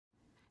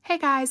Hey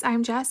guys,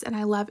 I'm Jess and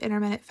I love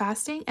intermittent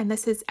fasting, and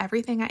this is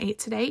everything I ate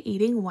today,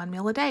 eating one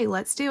meal a day.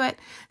 Let's do it.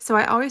 So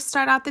I always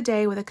start out the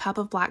day with a cup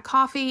of black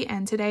coffee,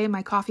 and today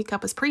my coffee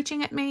cup was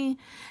preaching at me.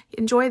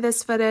 Enjoy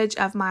this footage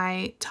of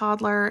my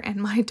toddler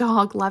and my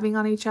dog loving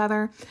on each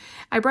other.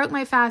 I broke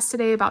my fast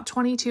today, about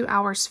 22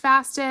 hours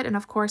fasted, and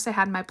of course I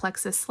had my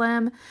Plexus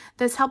Slim.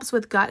 This helps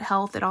with gut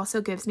health. It also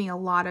gives me a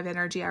lot of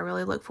energy. I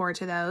really look forward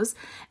to those.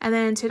 And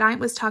then tonight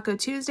was Taco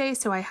Tuesday,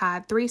 so I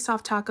had 3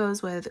 soft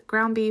tacos with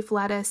ground beef,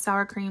 lettuce,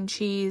 sour cream,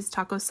 cheese,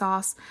 taco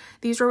sauce.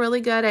 These were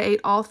really good. I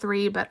ate all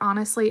 3, but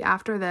honestly,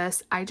 after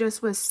this, I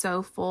just was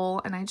so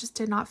full and I just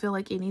did not feel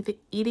like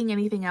eating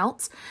anything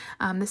else.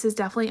 This is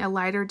definitely a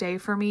lighter day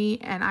for me,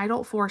 and I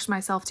don't force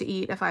myself to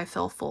eat if I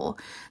feel full.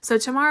 So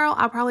tomorrow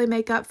I'll probably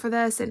make up for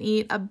this and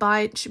eat a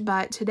bunch,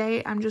 but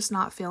today I'm just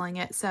not feeling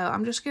it. So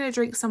I'm just going to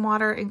drink some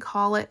water and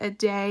call it a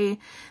day.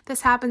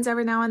 This happens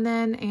every now and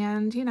then,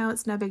 and you know,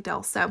 it's no big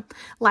deal. So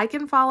like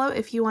and follow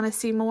if you want to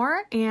see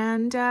more,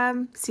 and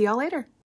see y'all later.